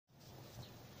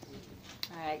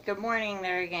Alright, good morning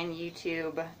there again,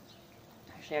 YouTube.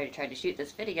 Actually, I already tried to shoot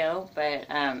this video, but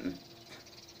I'm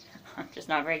just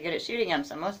not very good at shooting them,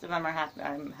 so most of them are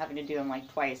I'm having to do them like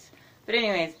twice. But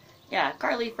anyways, yeah,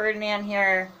 Carly Ferdinand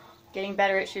here, getting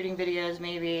better at shooting videos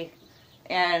maybe,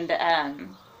 and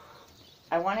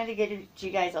I wanted to give you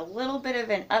guys a little bit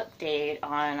of an update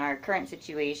on our current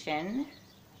situation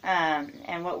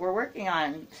and what we're working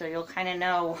on, so you'll kind of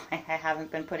know why I haven't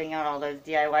been putting out all those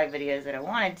DIY videos that I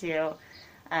wanted to.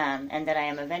 And that I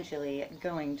am eventually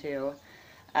going to.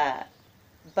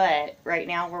 But right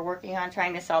now we're working on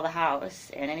trying to sell the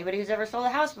house. And anybody who's ever sold a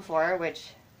house before, which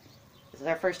this is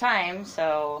our first time,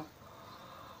 so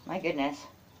my goodness.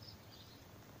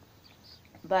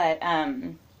 But,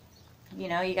 you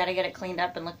know, you got to get it cleaned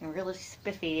up and looking really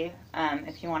spiffy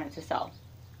if you want it to sell.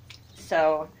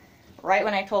 So right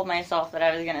when I told myself that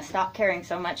I was going to stop caring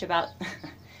so much about,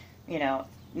 you know,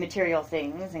 material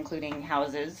things, including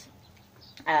houses,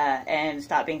 and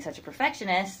stop being such a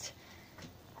perfectionist,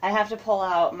 I have to pull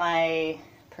out my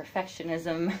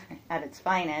perfectionism at its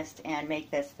finest and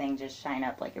make this thing just shine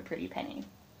up like a pretty penny.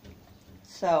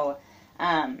 So,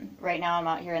 right now I'm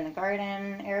out here in the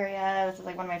garden area. This is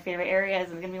like one of my favorite areas.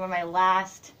 It's going to be one of my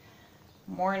last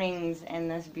mornings in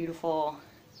this beautiful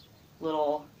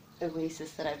little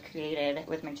oasis that I've created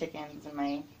with my chickens and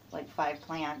my, like, 5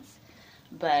 plants.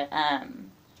 But,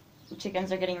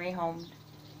 chickens are getting rehomed.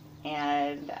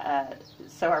 And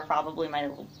so are probably my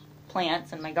little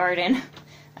plants in my garden.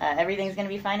 Everything's going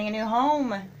to be finding a new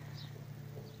home.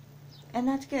 And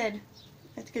that's good.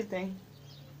 That's a good thing.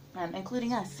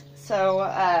 Including us. So,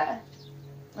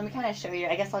 let me kind of show you.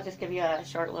 I guess I'll just give you a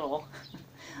short little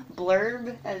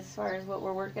blurb as far as what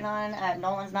we're working on.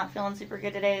 Nolan's not feeling super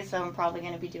good today, so I'm probably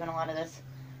going to be doing a lot of this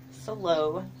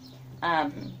solo.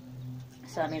 So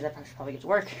that means I should probably get to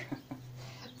work.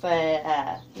 But,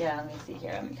 yeah, let me see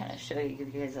here. Let me kind of show you,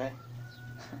 give you guys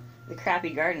the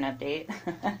crappy garden update.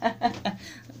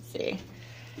 Let's see.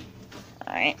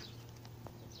 Alright.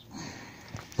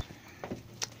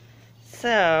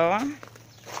 So,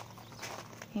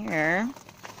 here,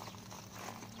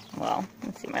 well,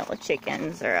 let's see, my little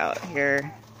chickens are out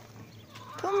here.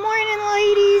 Good morning,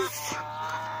 ladies!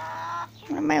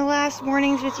 One of my last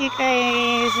mornings with you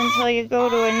guys until you go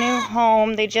to a new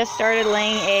home. They just started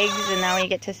laying eggs and now we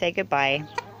get to say goodbye.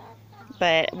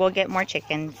 But we'll get more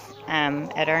chickens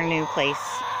at our new place.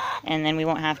 And then we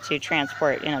won't have to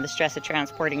transport, you know, the stress of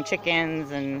transporting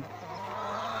chickens and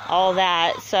all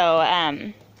that. So,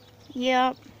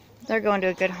 yep, they're going to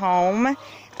a good home. Like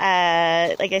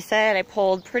I said, I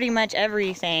pulled pretty much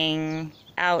everything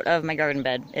out of my garden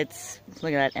bed. It's,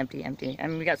 look at that, empty. I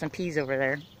mean, we got some peas over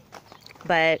there.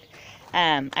 But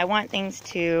I want things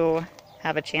to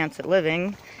have a chance at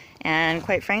living, and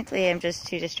quite frankly, I'm just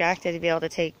too distracted to be able to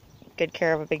take good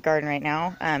care of a big garden right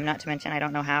now, not to mention I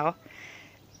don't know how.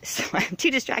 So I'm too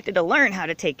distracted to learn how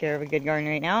to take care of a good garden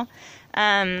right now.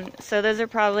 So those are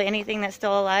probably anything that's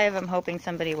still alive, I'm hoping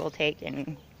somebody will take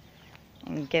and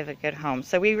give a good home.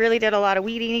 So we really did a lot of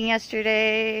weed eating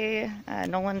yesterday.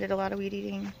 Nolan did a lot of weed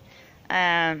eating.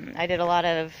 I did a lot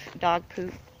of dog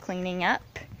poop cleaning up.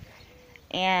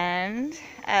 And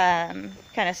kind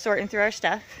of sorting through our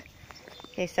stuff.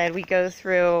 Like I said, we go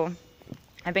through,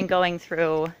 I've been going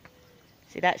through,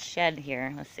 see that shed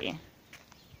here, let's see.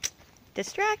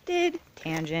 Distracted,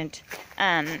 tangent.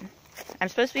 I'm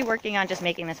supposed to be working on just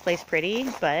making this place pretty,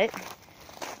 but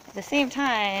at the same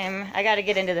time, I got to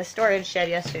get into the storage shed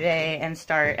yesterday and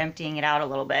start emptying it out a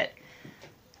little bit.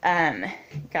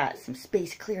 Got some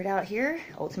space cleared out here.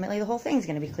 Ultimately, the whole thing's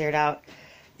going to be cleared out.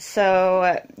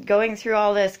 So, going through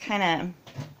all this kind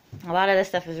of, a lot of this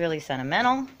stuff is really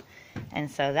sentimental, and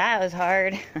so that was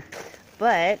hard,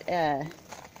 but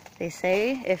they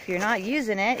say if you're not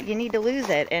using it, you need to lose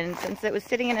it, and since it was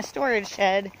sitting in a storage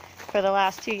shed for the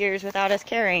last 2 years without us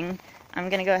caring, I'm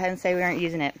going to go ahead and say we aren't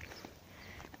using it.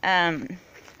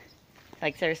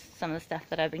 Like there's some of the stuff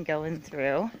that I've been going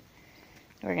through.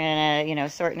 We're going to, you know,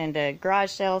 sorting into garage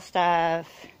sale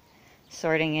stuff,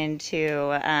 sorting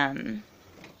into,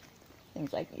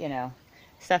 things like, you know,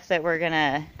 stuff that we're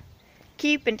gonna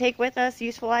keep and take with us,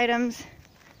 useful items.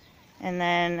 And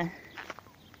then,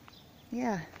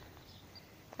 yeah,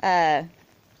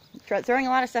 throwing a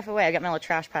lot of stuff away. I got my little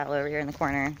trash pile over here in the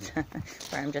corner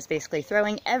where I'm just basically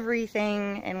throwing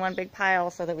everything in one big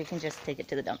pile so that we can just take it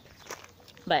to the dump.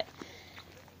 But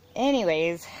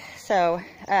anyways, so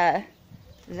that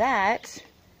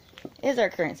is our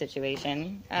current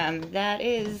situation. That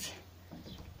is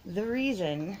the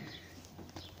reason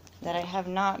that I have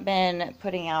not been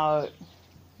putting out,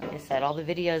 like I said, all the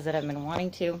videos that I've been wanting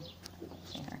to.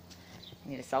 Here, I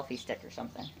need a selfie stick or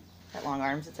something. Got long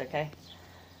arms, it's okay.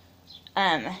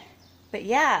 But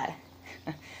yeah,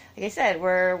 like I said,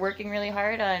 we're working really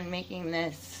hard on making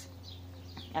this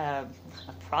a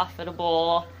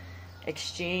profitable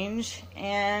exchange,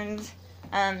 and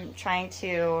trying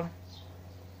to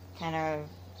kind of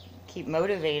keep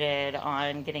motivated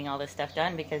on getting all this stuff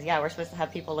done, because yeah, we're supposed to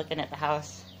have people looking at the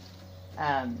house.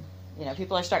 You know,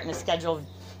 people are starting to schedule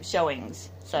showings,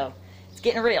 so it's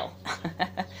getting real.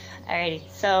 Alrighty,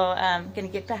 so I'm gonna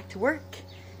get back to work,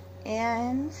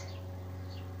 and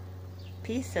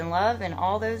peace and love and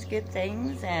all those good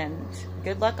things, and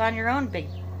good luck on your own big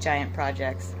giant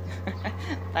projects.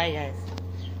 Bye guys.